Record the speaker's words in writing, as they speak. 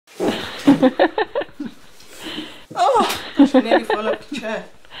Oh gosh, I nearly fall off the chair.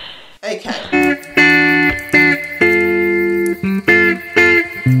 Okay.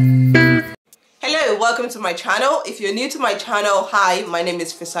 Hello, welcome to my channel. If you're new to my channel, hi, my name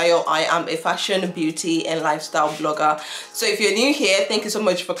is Fisayo. I am a fashion, beauty and lifestyle blogger. So if you're new here, thank you so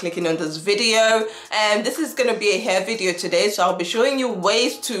much for clicking on this video. And this is going to be a hair video today, so I'll be showing you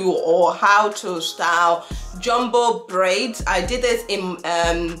ways to or how to style jumbo braids. I did this in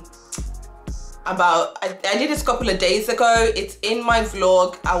I did this a couple of days ago. It's in my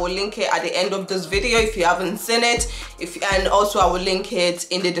vlog. I will link it at the end of this video if you haven't seen it, and also I will link it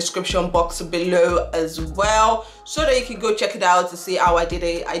in the description box below as well, so that you can go check it out to see how I did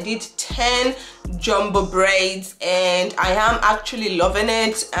it. I did 10 jumbo braids and I am actually loving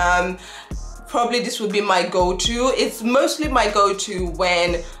it. Probably this would be my go-to. It's mostly my go-to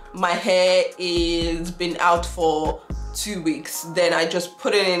when my hair is been out for 2 weeks. Then I just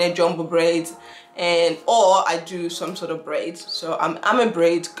put it in a jumbo braid, or I do some sort of braids. So I'm a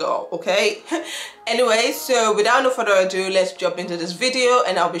braid girl, okay? Anyway, so without no further ado, let's jump into this video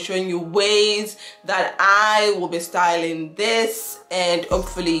and I'll be showing you ways that I will be styling this, and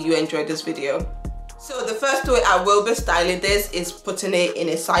hopefully you enjoyed this video. So the first way I will be styling this is putting it in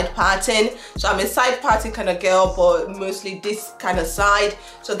a side parting. So I'm a side parting kind of girl, but mostly this kind of side.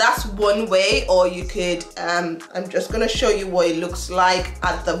 So that's one way, or you could, I'm just gonna show you what it looks like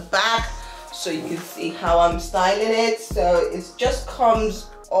at the back so you can see how I'm styling it. So it just comes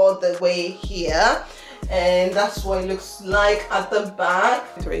all the way here, and that's what it looks like at the back.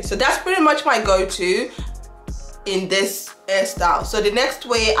 So that's pretty much my go-to in this hairstyle. So the next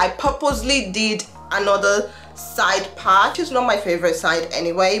way, I purposely did another side part, which is not my favorite side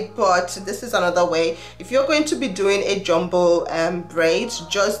anyway, but this is another way. If you're going to be doing a jumbo braids,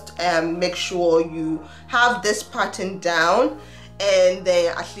 just make sure you have this pattern down, and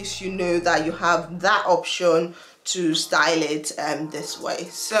then at least you know that you have that option to style it this way.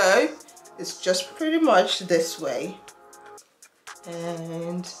 So it's just pretty much this way,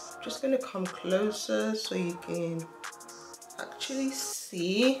 and I'm just gonna come closer so you can actually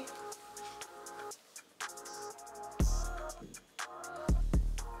see.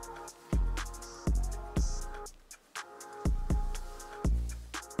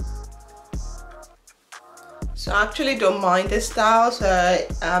 So I actually don't mind this style. So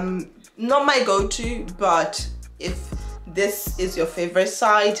not my go-to, but if this is your favorite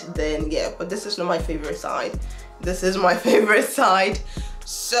side, then yeah, but this is not my favorite side. This is my favorite side.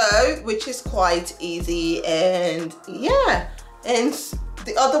 So, which is quite easy, and yeah. And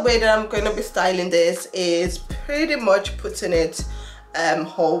the other way that I'm going to be styling this is pretty much putting it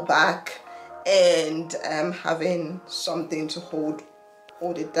whole back, and having something to hold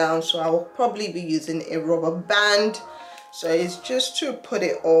it down. So I will probably be using a rubber band. So it's just to put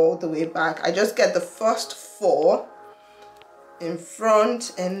it all the way back. I just get the first 4 in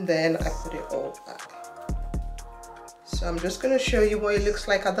front and then I put it all back. So I'm just going to show you what it looks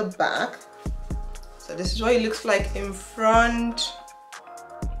like at the back. So this is what it looks like in front,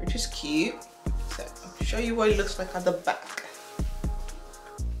 which is cute. So I'll show you what it looks like at the back.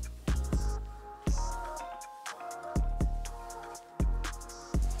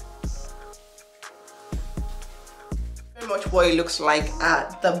 Much what it looks like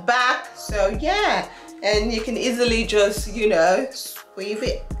at the back. So yeah, and you can easily just, you know, wave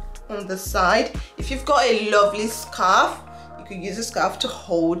it on the side. If you've got a lovely scarf, you could use a scarf to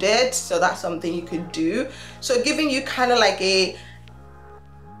hold it, so that's something you could do. So giving you kind of like a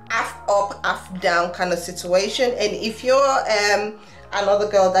half up half down kind of situation. And if you're another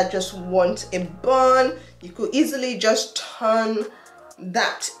girl that just wants a bun, you could easily just turn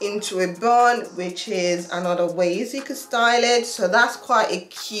that into a bun, which is another ways you could style it. So that's quite a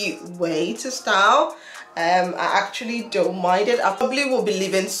cute way to style. I actually don't mind it. I probably will be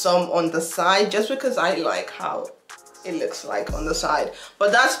leaving some on the side just because I like how it looks like on the side,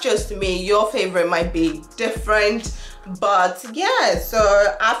 but that's just me. Your favorite might be different, but yeah.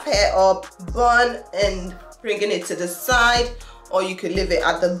 So half hair up, bun, and bringing it to the side, or you could leave it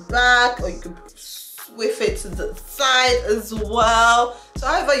at the back, or you could with it to the side as well. So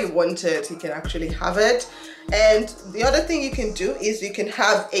however you want it, you can actually have it. And the other thing you can do is you can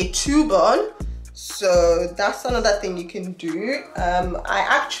have a 2-bun. So that's another thing you can do. I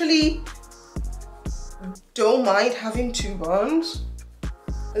actually don't mind having 2 buns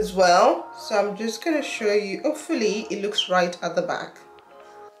as well. So I'm just gonna show you. Hopefully it looks right at the back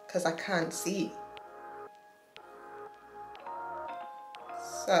because I can't see.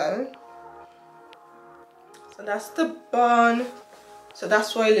 So that's the bun. So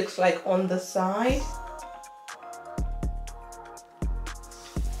that's what it looks like on the side.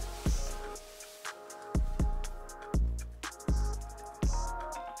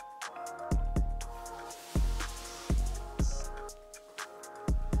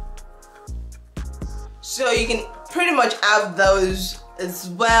 So you can pretty much have those as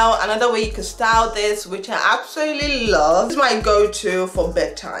well. Another way you can style this, which I absolutely love, this is my go-to for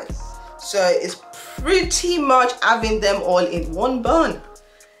bedtime. So it's pretty much having them all in one bun,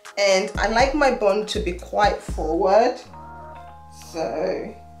 and I like my bun to be quite forward.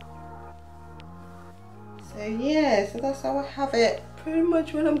 So yeah, so that's how I have it pretty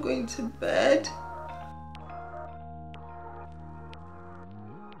much when I'm going to bed.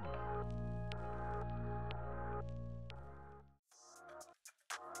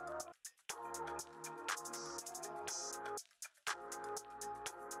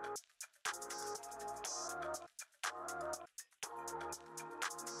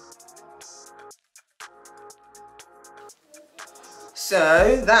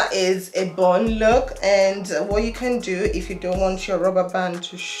 So that is a bun look, and what you can do if you don't want your rubber band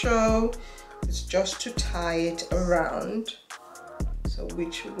to show is just to tie it around, so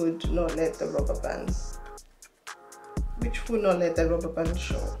which would not let the rubber band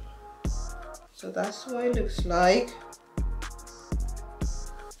show. So that's what it looks like.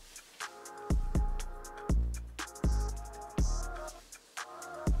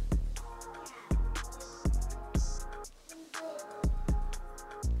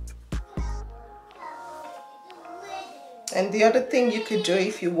 And the other thing you could do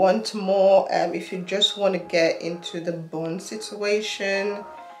if you want more, if you just want to get into the bun situation,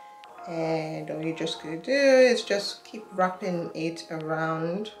 and all you're just going to do is just keep wrapping it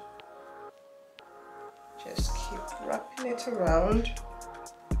around. Just keep wrapping it around.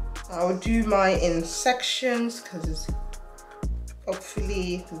 I'll do mine in sections because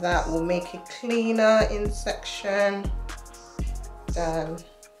hopefully that will make it cleaner in section than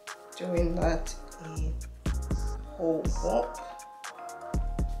doing that in whole block.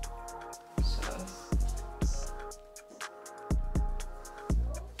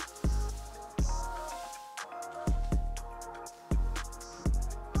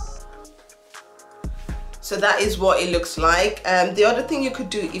 So that is what it looks like. The other thing you could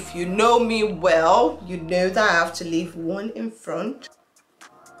do, if you know me well, you know that I have to leave one in front.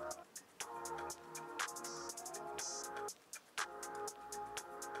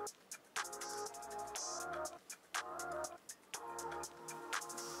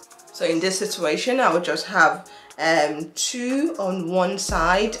 So in this situation, I would just have 2 on one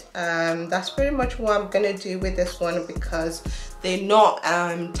side. That's pretty much what I'm gonna do with this one because they're not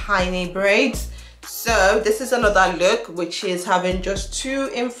tiny braids. So this is another look, which is having just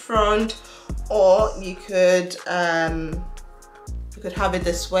 2 in front, or you could have it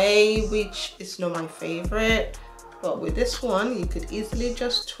this way, which is not my favorite. But with this one, you could easily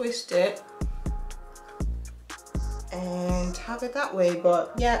just twist it and have it that way.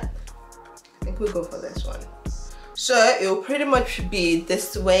 But yeah, I think we'll go for this one. So it will pretty much be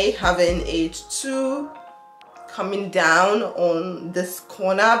this way, having it 2 coming down on this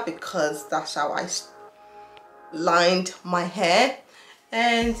corner because that's how I lined my hair.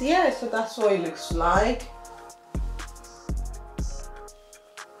 And yeah, so that's what it looks like.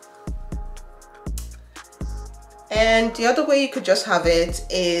 And the other way you could just have it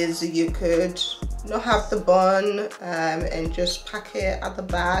is you could not have the bun and just pack it at the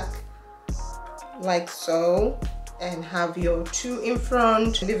back like so, and have your 2 in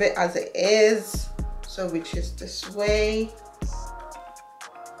front, leave it as it is, so which is this way.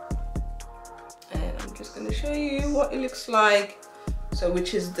 And I'm just going to show you what it looks like, so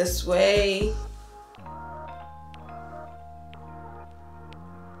which is this way.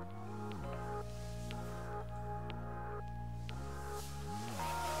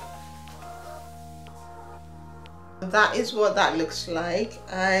 That is what that looks like.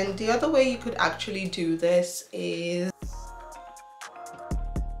 And the other way you could actually do this is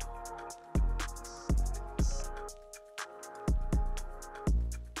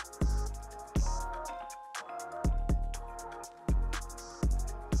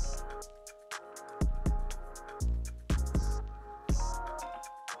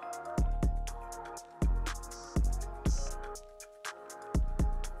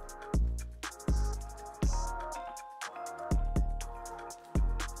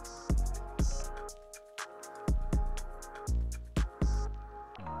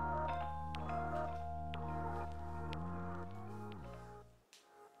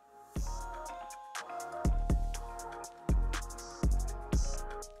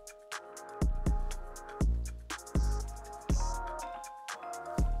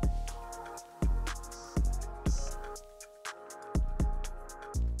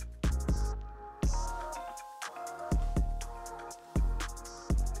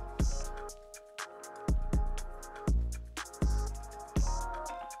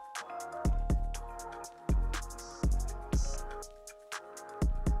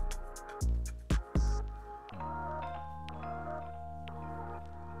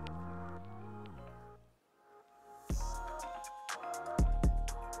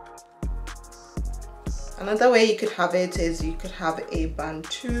Another way you could have it is you could have a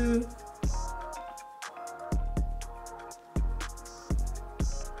bantu.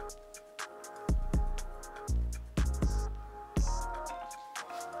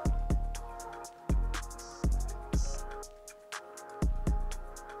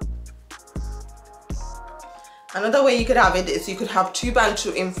 Another way you could have it is you could have 2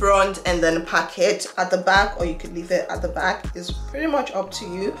 bantu in front and then pack it at the back, or you could leave it at the back. It's pretty much up to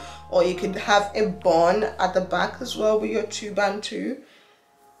you. Or you could have a bun at the back as well with your 2 bantu.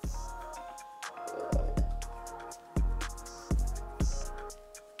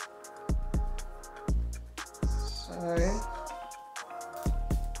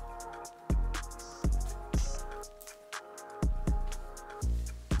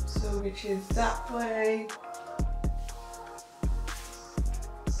 So which is that way.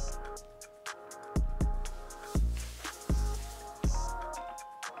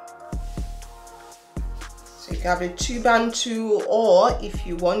 So you can have a 2 bantu, or if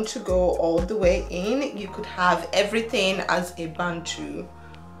you want to go all the way in, you could have everything as a bantu.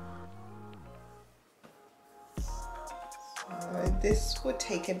 So this would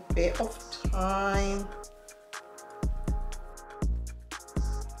take a bit of time.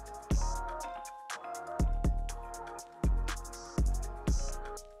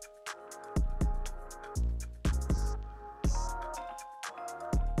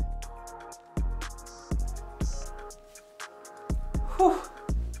 Whew.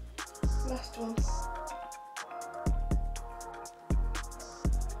 Last one.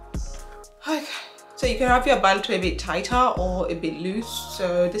 Okay, so you can have your bantu a bit tighter or a bit loose.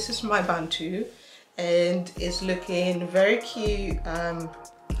 So this is my bantu and it's looking very cute.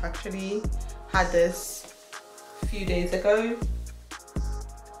 Actually had this a few days ago.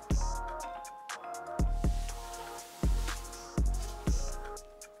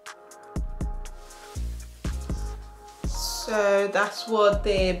 So that's what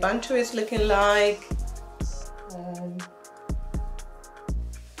the bantu is looking like.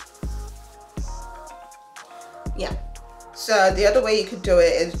 Yeah, so the other way you could do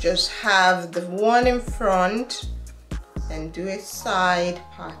it is just have the one in front and do a side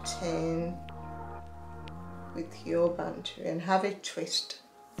pattern with your bantu and have a twist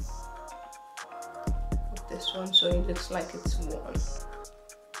of this one so it looks like it's one.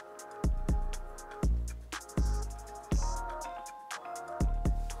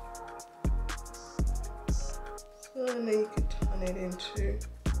 And then you could turn it into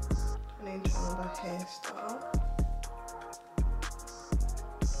another hairstyle.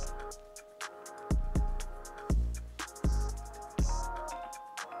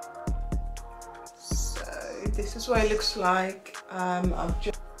 So this is what it looks like. I've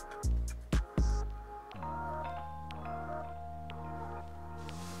just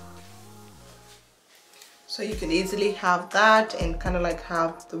so you can easily have that and kind of like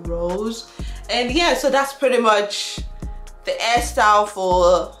have the rows. And yeah, so that's pretty much the hairstyle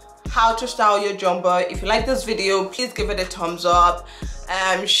for how to style your jumbo. If you like this video, please give it a thumbs up.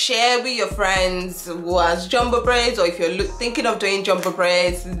 Share with your friends who has jumbo braids, or if you're thinking of doing jumbo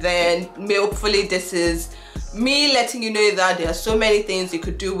braids, then hopefully this is me letting you know that there are so many things you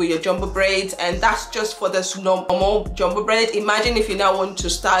could do with your jumbo braids, and that's just for this normal jumbo braid. Imagine if you now want to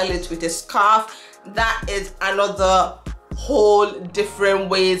style it with a scarf. That is another whole different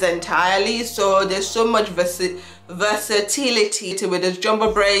ways entirely. So there's so much versatility with those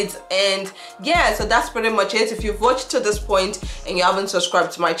jumbo braids. And yeah, so that's pretty much it. If you've watched to this point and you haven't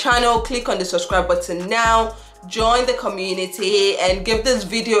subscribed to my channel, click on the subscribe button now, join the community, and give this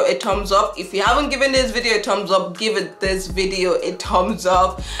video a thumbs up. If you haven't given this video a thumbs up, give this video a thumbs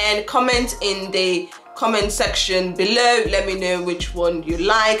up, and comment in the comment section below. Let me know which one you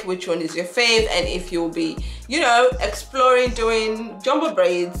like, which one is your fave, and if you'll be, you know, exploring doing jumbo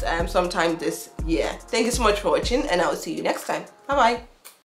braids sometime this year. Thank you so much for watching, and I will see you next time. Bye bye.